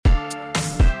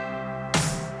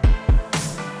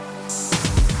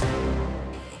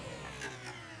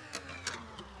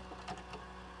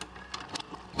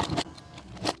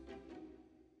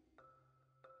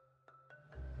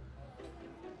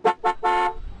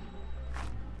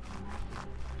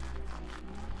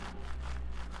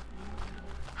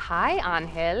Hi,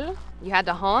 Angel. You had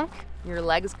to honk? Your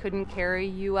legs couldn't carry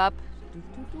you up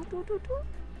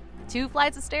 2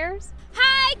 flights of stairs?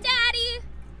 Hi, Daddy!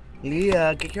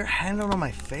 Leah, get your hand out of my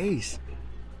face.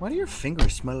 Why do your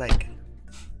fingers smell like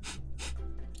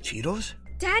Cheetos?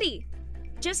 Daddy,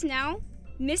 just now,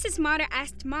 Mrs. Motter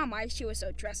asked Mom why she was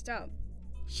so dressed up.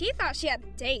 She thought she had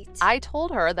a date. I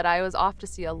told her that I was off to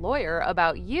see a lawyer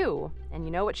about you. And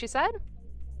you know what she said?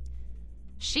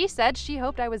 She said she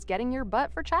hoped I was getting your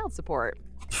butt for child support.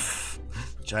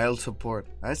 Child support.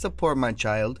 I support my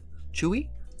child. Chewy,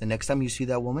 the next time you see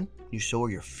that woman, you show her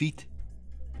your feet.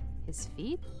 His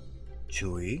feet?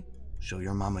 Chewy, show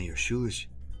your mama your shoes.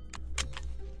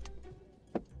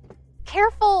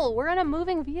 Careful! We're in a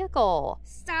moving vehicle.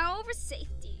 Style over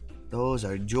safety. Those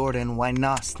are Jordan Why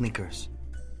Not sneakers.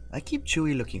 I keep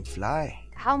Chewy looking fly.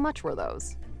 How much were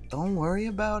those? Don't worry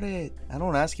about it. I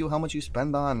don't ask you how much you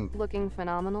spend on... Looking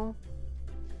phenomenal?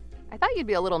 I thought you'd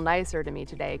be a little nicer to me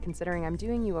today, considering I'm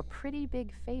doing you a pretty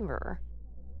big favor.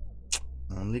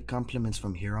 Only compliments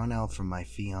from here on out from my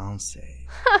fiancé.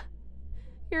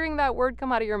 Hearing that word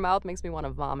come out of your mouth makes me want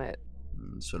to vomit.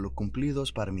 Solo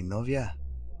cumplidos para mi novia.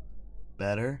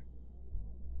 Better?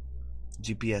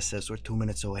 GPS says we're 2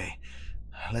 minutes away.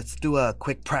 Let's do a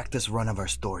quick practice run of our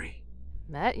story.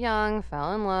 Met young,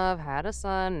 fell in love, had a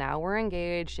son, now we're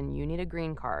engaged, and you need a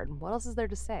green card. What else is there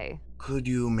to say? Could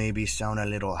you maybe sound a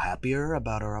little happier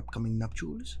about our upcoming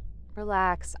nuptials?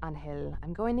 Relax, Angel.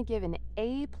 I'm going to give an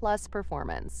A+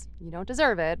 performance. You don't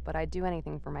deserve it, but I'd do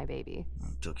anything for my baby.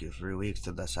 It took you 3 weeks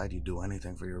to decide you'd do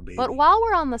anything for your baby. But while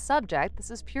we're on the subject,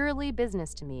 this is purely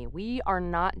business to me. We are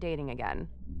not dating again.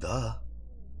 Duh.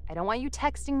 I don't want you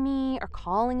texting me or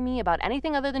calling me about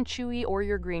anything other than Chewy or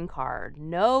your green card.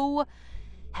 No.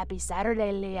 Happy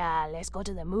Saturday, Leah. Let's go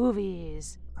to the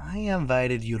movies. I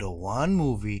invited you to one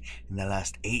movie in the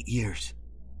last 8 years.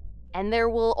 And there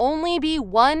will only be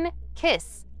one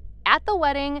kiss at the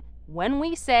wedding when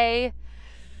we say,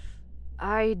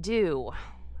 I do.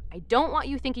 I don't want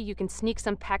you thinking you can sneak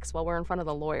some pecs while we're in front of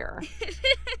the lawyer.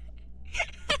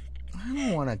 I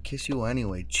don't want to kiss you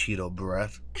anyway, Cheeto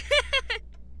breath.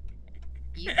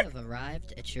 You have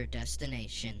arrived at your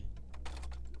destination.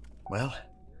 Well,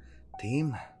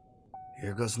 team,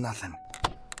 here goes nothing.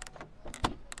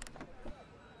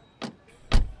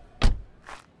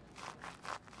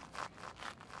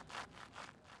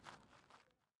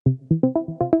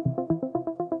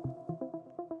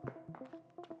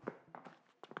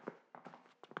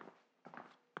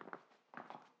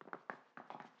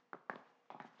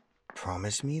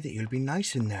 Promise me that you'll be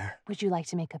nice in there. Would you like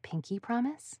to make a pinky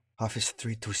promise? Office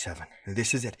 327.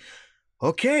 This is it.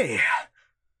 Okay.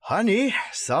 Honey,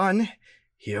 son,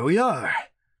 here we are.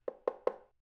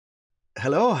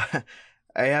 Hello.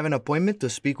 I have an appointment to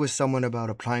speak with someone about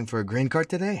applying for a green card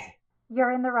today.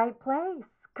 You're in the right place.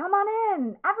 Come on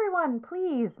in. Everyone,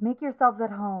 please, make yourselves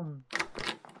at home.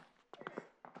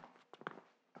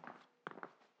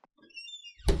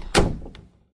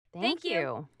 Thank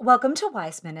you. Welcome to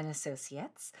Weissman and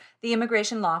Associates, the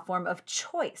immigration law firm of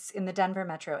choice in the Denver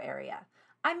metro area.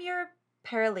 I'm your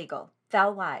paralegal,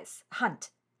 Val Wise, Hunt.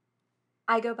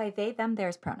 I go by they, them,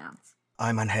 theirs pronouns.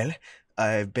 I'm Angel.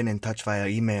 I've been in touch via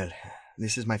email.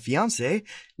 This is my fiancée,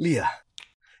 Leah.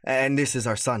 And this is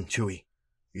our son, Chewy.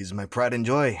 He's my pride and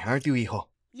joy, aren't you, hijo?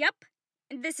 Yep.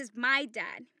 And this is my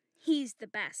dad. He's the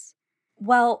best.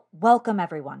 Well, welcome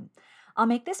everyone. I'll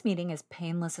make this meeting as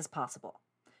painless as possible.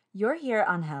 You're here,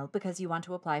 Angel, because you want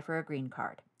to apply for a green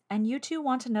card. And you two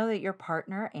want to know that your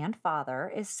partner and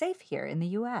father is safe here in the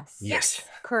U.S. Yes.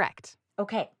 Correct.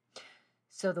 Okay.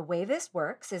 So the way this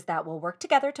works is that we'll work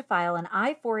together to file an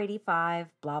I-485,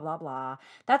 blah, blah, blah.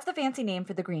 That's the fancy name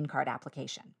for the green card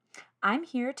application. I'm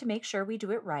here to make sure we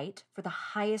do it right for the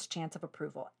highest chance of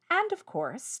approval. And of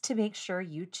course, to make sure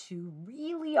you two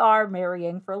really are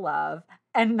marrying for love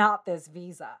and not this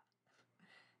visa.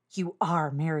 You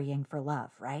are marrying for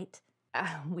love, right?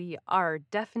 We are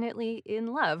definitely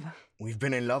in love. We've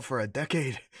been in love for a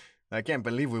decade. I can't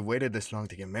believe we've waited this long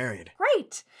to get married.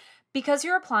 Great! Because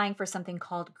you're applying for something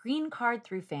called Green Card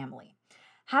Through Family.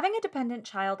 Having a dependent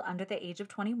child under the age of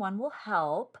 21 will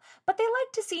help, but they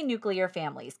like to see nuclear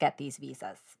families get these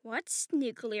visas. What's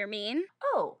nuclear mean?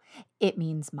 Oh, it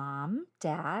means mom,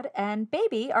 dad, and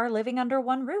baby are living under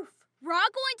one roof. We're all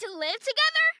going to live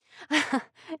together?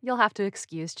 You'll have to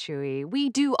excuse Chewy. We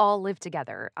do all live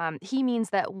together. He means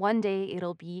that one day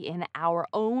it'll be in our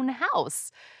own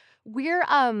house. We're,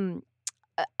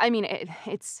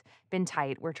 it's been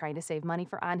tight. We're trying to save money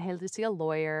for Angel to see a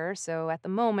lawyer. So at the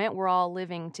moment, we're all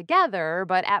living together,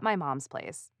 but at my mom's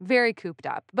place. Very cooped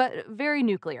up, but very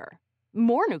nuclear.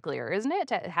 more nuclear, isn't it,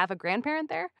 to have a grandparent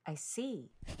there? I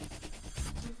see.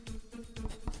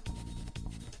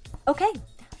 Okay,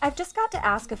 I've just got to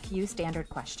ask a few standard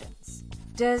questions.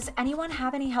 Does anyone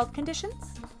have any health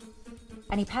conditions?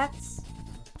 Any pets?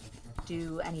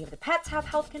 Do any of the pets have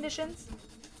health conditions?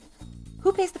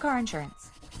 Who pays the car insurance?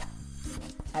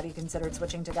 Have you considered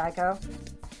switching to Geico?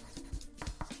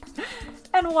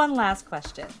 And one last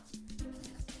question.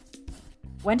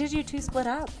 When did you two split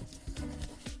up?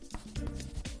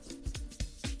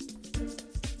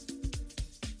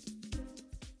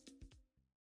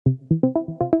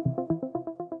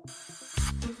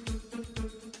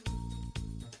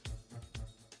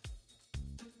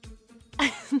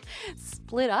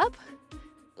 Split up?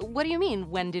 What do you mean,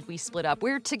 when did we split up?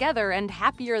 We're together and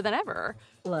happier than ever.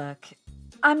 Look,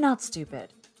 I'm not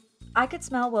stupid. I could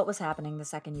smell what was happening the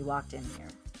second you walked in here.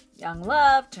 Young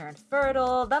love turned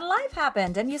fertile, then life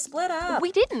happened and you split up.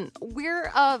 We didn't.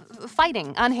 We're,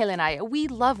 fighting, Angel and I. We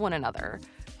love one another.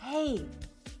 Hey,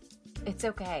 it's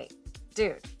okay.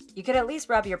 Dude, you could at least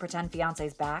rub your pretend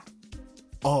fiance's back.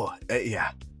 Oh,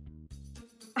 yeah.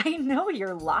 I know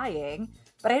you're lying,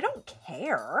 but I don't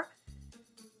care.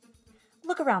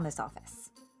 Look around this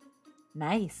office.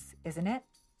 Nice, isn't it?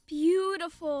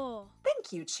 Beautiful.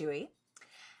 Thank you, Chewy.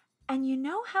 And you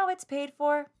know how it's paid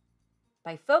for?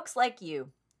 By folks like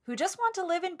you, who just want to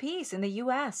live in peace in the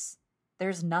U.S.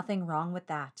 There's nothing wrong with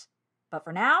that. But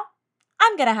for now,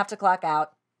 I'm gonna have to clock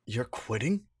out. You're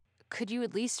quitting? Could you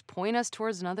at least point us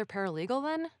towards another paralegal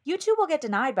then? You two will get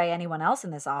denied by anyone else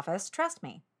in this office, trust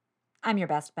me. I'm your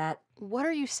best bet. What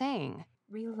are you saying?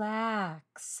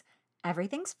 Relax.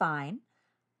 Everything's fine.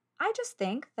 I just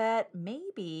think that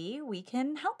maybe we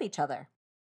can help each other.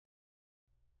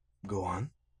 Go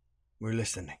on. We're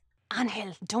listening.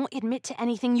 Angel, don't admit to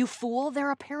anything, you fool.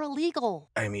 They're a paralegal.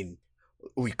 I mean,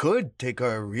 we could take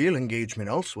our real engagement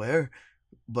elsewhere,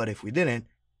 but if we didn't,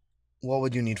 what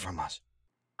would you need from us?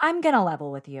 I'm gonna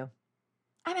level with you.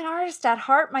 I'm an artist at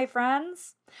heart, my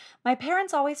friends. My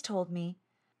parents always told me,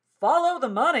 follow the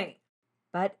money.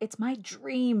 But it's my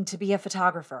dream to be a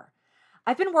photographer.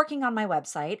 I've been working on my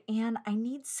website and I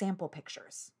need sample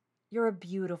pictures. You're a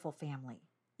beautiful family.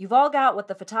 You've all got what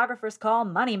the photographers call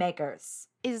moneymakers.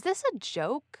 Is this a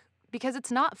joke? Because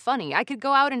it's not funny. I could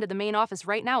go out into the main office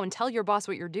right now and tell your boss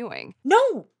what you're doing.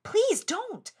 No, please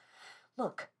don't.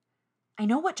 Look, I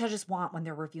know what judges want when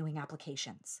they're reviewing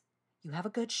applications. You have a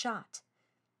good shot.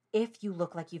 If you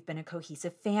look like you've been a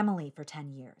cohesive family for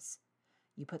 10 years.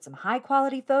 You put some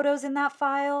high-quality photos in that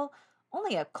file,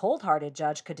 only a cold-hearted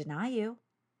judge could deny you.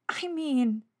 I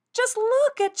mean, just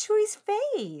look at Chewy's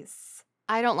face.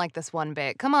 I don't like this one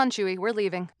bit. Come on, Chewy, we're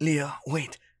leaving. Leah,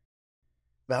 wait.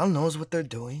 Val knows what they're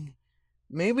doing.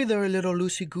 Maybe they're a little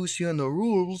loosey-goosey on the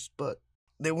rules, but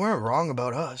they weren't wrong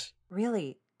about us.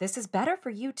 Really, this is better for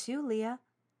you too, Leah.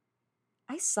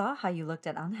 I saw how you looked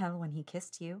at Angel when he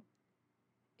kissed you.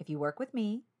 If you work with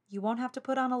me, you won't have to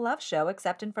put on a love show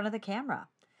except in front of the camera.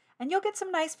 And you'll get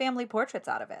some nice family portraits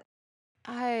out of it.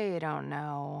 I don't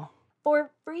know. For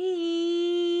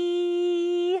free!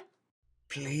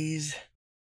 Please?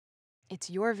 It's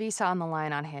your visa on the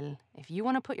line, Angel. If you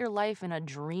want to put your life in a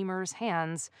dreamer's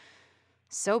hands,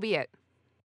 so be it.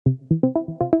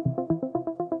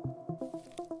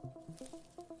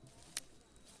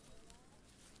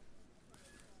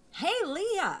 Hey,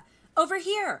 Leah! Over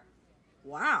here!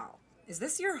 Wow, is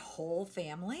this your whole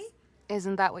family?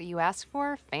 Isn't that what you asked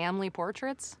for? Family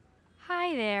portraits?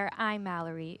 Hi there, I'm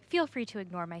Mallory. Feel free to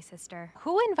ignore my sister.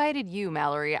 Who invited you,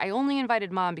 Mallory? I only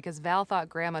invited Mom because Val thought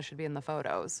Grandma should be in the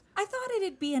photos. I thought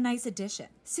it'd be a nice addition,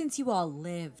 since you all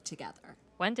live together.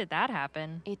 When did that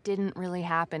happen? It didn't really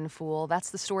happen, fool.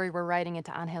 That's the story we're writing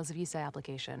into Angel's visa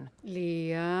application.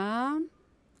 Leah,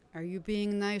 are you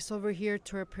being nice over here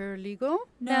to our paralegal?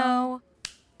 No.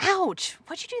 Ouch!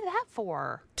 What'd you do that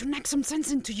for? To knock some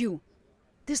sense into you.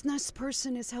 This nice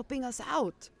person is helping us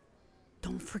out.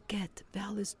 Don't forget,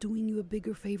 Val is doing you a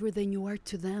bigger favor than you are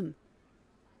to them.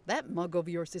 That mug of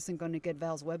yours isn't going to get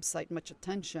Val's website much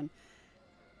attention.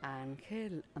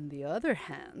 Angel, on the other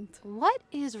hand... What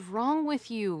is wrong with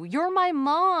you? You're my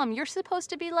mom. You're supposed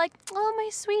to be like, oh, my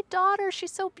sweet daughter.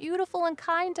 She's so beautiful and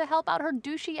kind to help out her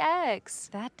douchey ex.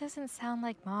 That doesn't sound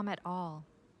like Mom at all.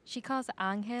 She calls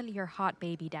Angel your hot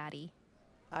baby daddy.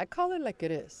 I call it like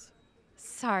it is.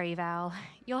 Sorry, Val.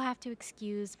 You'll have to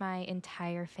excuse my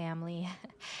entire family.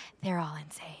 They're all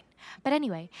insane. But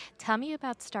anyway, tell me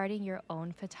about starting your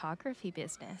own photography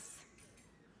business.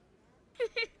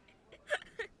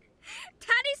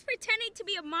 Daddy's pretending to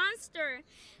be a monster.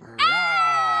 Nom,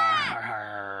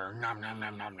 nom,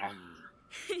 nom, nom, nom.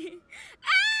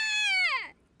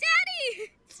 Ah!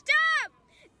 Daddy! Stop!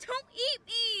 Don't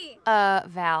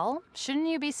Val, shouldn't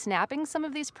you be snapping some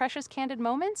of these precious candid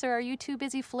moments, or are you too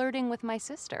busy flirting with my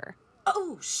sister?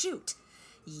 Oh, shoot.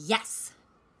 Yes.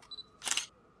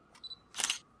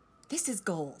 This is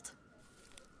gold.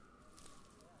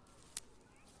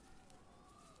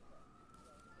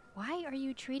 Why are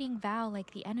you treating Val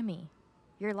like the enemy?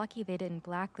 You're lucky they didn't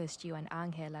blacklist you and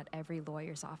Angel at every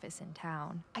lawyer's office in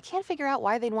town. I can't figure out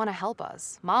why they'd want to help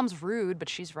us. Mom's rude, but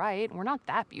she's right. We're not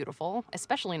that beautiful,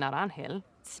 especially not Angel.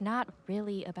 It's not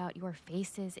really about your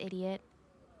faces, idiot.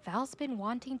 Val's been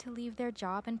wanting to leave their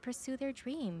job and pursue their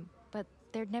dream, but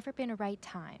there'd never been a right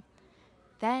time.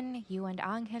 Then you and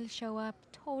Angel show up,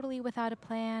 totally without a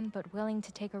plan, but willing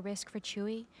to take a risk for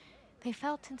Chewy. They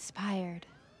felt inspired.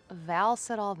 Val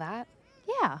said all that?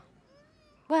 Yeah.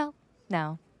 Well,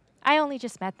 no. I only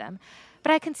just met them,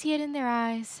 but I can see it in their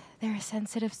eyes. They're a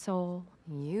sensitive soul.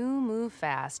 You move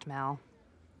fast, Mel.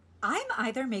 I'm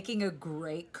either making a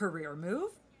great career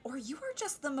move, or you are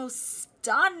just the most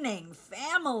stunning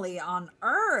family on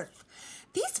Earth.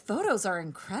 These photos are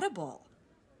incredible.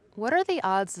 What are the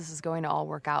odds this is going to all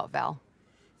work out, Val?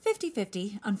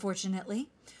 50-50, unfortunately.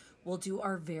 We'll do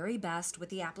our very best with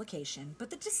the application, but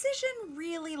the decision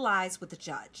really lies with the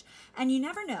judge. And you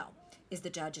never know. Is the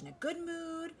judge in a good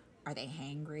mood? Are they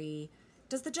hangry?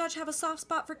 Does the judge have a soft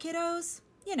spot for kiddos?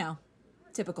 You know,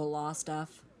 typical law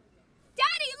stuff.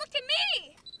 Daddy, look at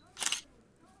me!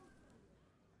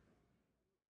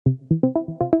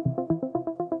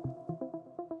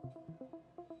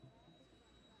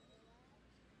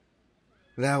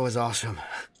 That was awesome.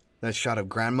 That shot of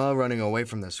Grandma running away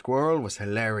from the squirrel was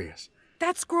hilarious.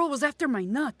 That squirrel was after my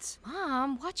nuts.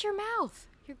 Mom, watch your mouth.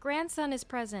 Your grandson is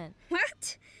present.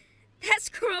 What? That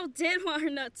squirrel did want her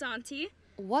nuts, Auntie.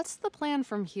 What's the plan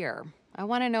from here? I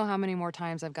want to know how many more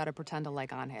times I've got to pretend to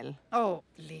like Angel. Oh,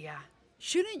 Leah.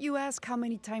 Shouldn't you ask how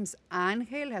many times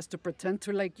Angel has to pretend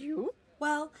to like you?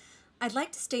 Well, I'd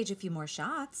like to stage a few more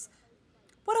shots.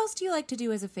 What else do you like to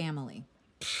do as a family?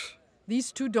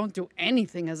 These two don't do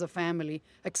anything as a family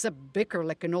except bicker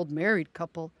like an old married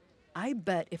couple. I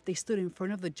bet if they stood in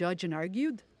front of the judge and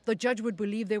argued, the judge would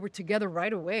believe they were together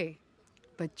right away.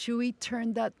 But Chewy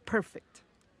turned that perfect,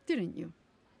 didn't you?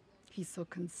 He's so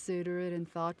considerate and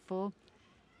thoughtful.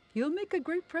 He'll make a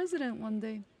great president one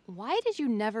day. Why did you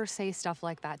never say stuff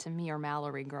like that to me or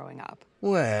Mallory growing up?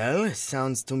 Well, it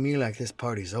sounds to me like this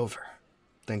party's over.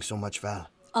 Thanks so much, Val.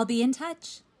 I'll be in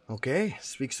touch. Okay,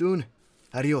 speak soon.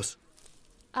 Adios.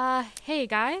 Hey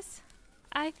guys.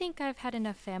 I think I've had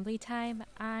enough family time.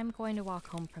 I'm going to walk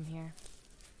home from here.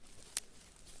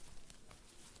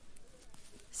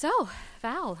 So,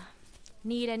 Val,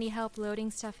 need any help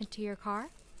loading stuff into your car?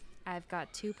 I've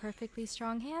got 2 perfectly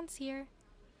strong hands here.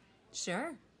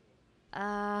 Sure.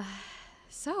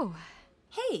 So.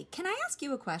 Hey, can I ask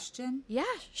you a question? Yeah,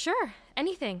 sure.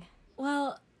 Anything.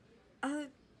 Well,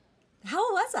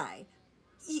 how was I?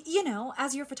 You know,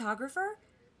 as your photographer?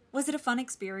 Was it a fun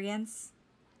experience?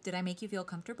 Did I make you feel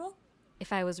comfortable?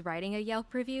 If I was writing a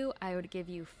Yelp review, I would give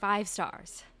you 5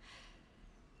 stars.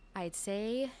 I'd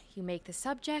say you make the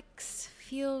subjects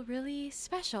feel really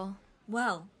special.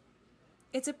 Well,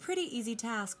 it's a pretty easy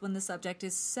task when the subject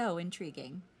is so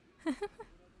intriguing.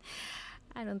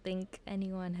 I don't think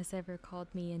anyone has ever called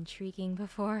me intriguing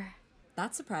before.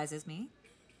 That surprises me.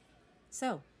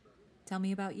 So, tell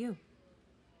me about you.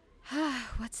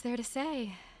 What's there to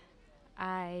say?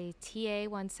 I TA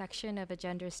one section of a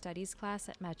gender studies class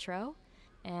at Metro,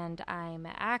 and I'm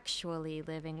actually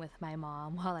living with my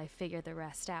mom while I figure the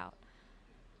rest out.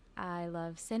 I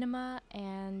love cinema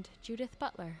and Judith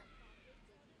Butler.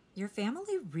 Your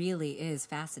family really is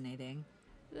fascinating.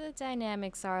 The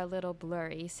dynamics are a little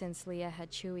blurry since Leah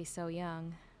had Chewy so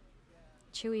young.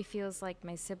 Chewy feels like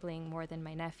my sibling more than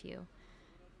my nephew,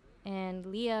 and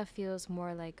Leah feels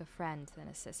more like a friend than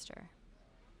a sister.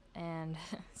 And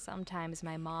sometimes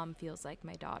my mom feels like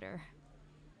my daughter.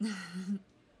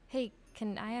 Hey,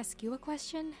 can I ask you a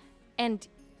question? And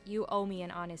you owe me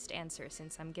an honest answer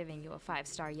since I'm giving you a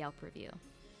 5-star Yelp review.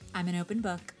 I'm an open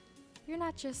book. You're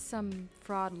not just some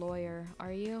fraud lawyer,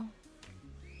 are you?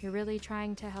 You're really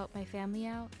trying to help my family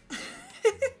out?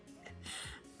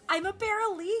 I'm a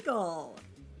paralegal.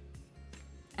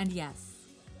 And yes,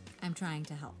 I'm trying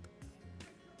to help.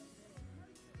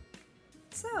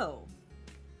 So,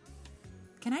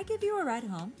 can I give you a ride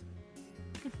home?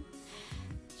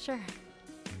 Sure.